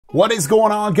What is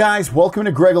going on, guys? Welcome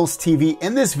to Greggles TV.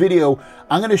 In this video,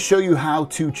 I'm going to show you how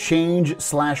to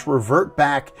change/revert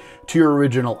back to your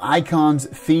original icons,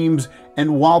 themes,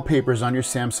 and wallpapers on your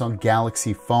Samsung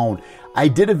Galaxy phone. I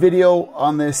did a video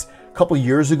on this a couple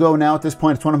years ago now. At this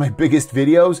point, it's one of my biggest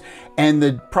videos, and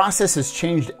the process has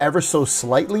changed ever so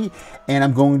slightly, and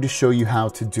I'm going to show you how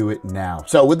to do it now.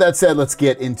 So with that said, let's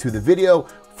get into the video.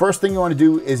 First thing you want to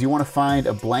do is you want to find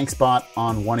a blank spot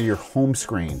on one of your home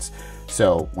screens.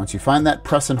 So once you find that,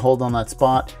 press and hold on that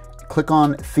spot, click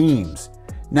on themes.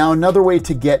 Now another way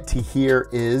to get to here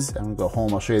is, I'm gonna go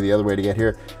home, I'll show you the other way to get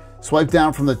here. Swipe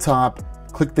down from the top,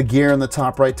 click the gear in the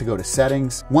top right to go to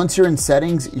settings. Once you're in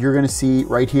settings, you're gonna see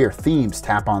right here, themes,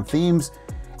 tap on themes,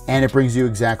 and it brings you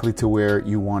exactly to where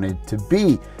you wanted to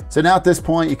be. So now at this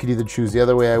point, you could either choose the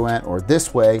other way I went or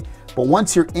this way, but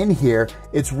once you're in here,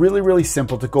 it's really, really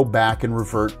simple to go back and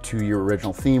revert to your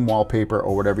original theme, wallpaper,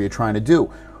 or whatever you're trying to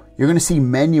do. You're gonna see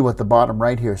menu at the bottom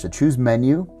right here. So choose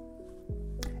menu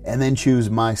and then choose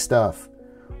my stuff.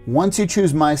 Once you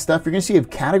choose my stuff, you're gonna see you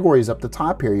have categories up the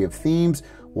top here. You have themes,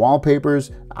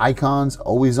 wallpapers, icons,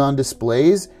 always on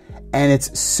displays, and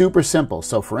it's super simple.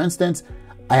 So for instance,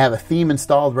 I have a theme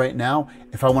installed right now.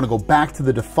 If I wanna go back to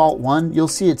the default one, you'll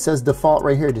see it says default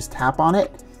right here. Just tap on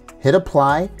it, hit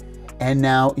apply, and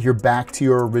now you're back to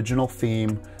your original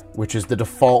theme, which is the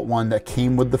default one that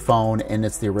came with the phone, and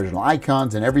it's the original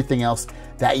icons and everything else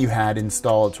that you had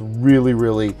installed. It's really,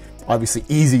 really obviously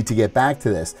easy to get back to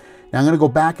this. Now I'm gonna go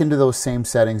back into those same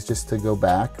settings just to go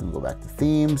back. I'm gonna go back to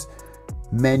themes,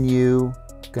 menu,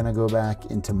 gonna go back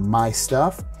into my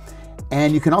stuff.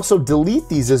 And you can also delete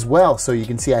these as well. So you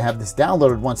can see I have this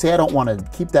downloaded one. Say I don't wanna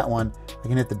keep that one. I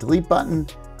can hit the delete button,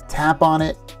 tap on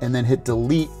it, and then hit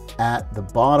delete at the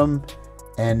bottom.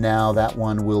 And now that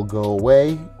one will go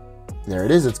away. There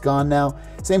it is, it's gone now.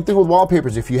 Same thing with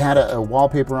wallpapers. If you had a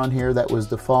wallpaper on here that was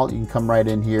default, you can come right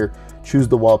in here, choose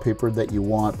the wallpaper that you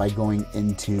want by going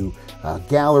into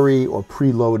gallery or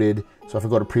preloaded. So if I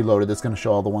go to preloaded, that's gonna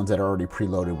show all the ones that are already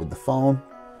preloaded with the phone.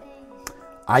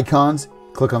 Icons,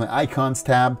 click on the icons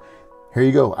tab. Here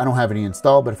you go. I don't have any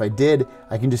installed, but if I did,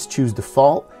 I can just choose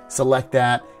default, select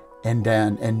that, and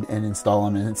then install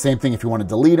them. And same thing, if you want to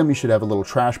delete them, you should have a little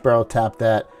trash barrel, tap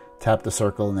that, tap the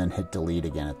circle, and then hit delete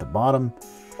again at the bottom.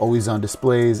 Always on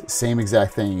displays, same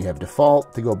exact thing. You have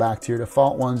default to go back to your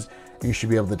default ones, and you should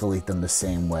be able to delete them the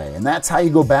same way. And that's how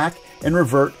you go back and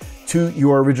revert to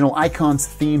your original icons,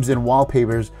 themes, and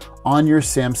wallpapers on your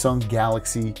Samsung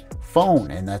Galaxy phone.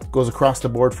 And that goes across the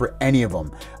board for any of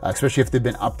them, especially if they've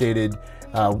been updated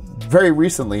very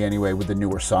recently anyway with the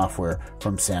newer software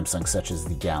from Samsung, such as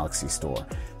the Galaxy Store.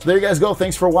 So there you guys go.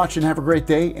 Thanks for watching. Have a great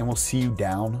day, and we'll see you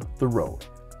down the road.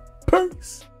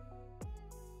 Peace.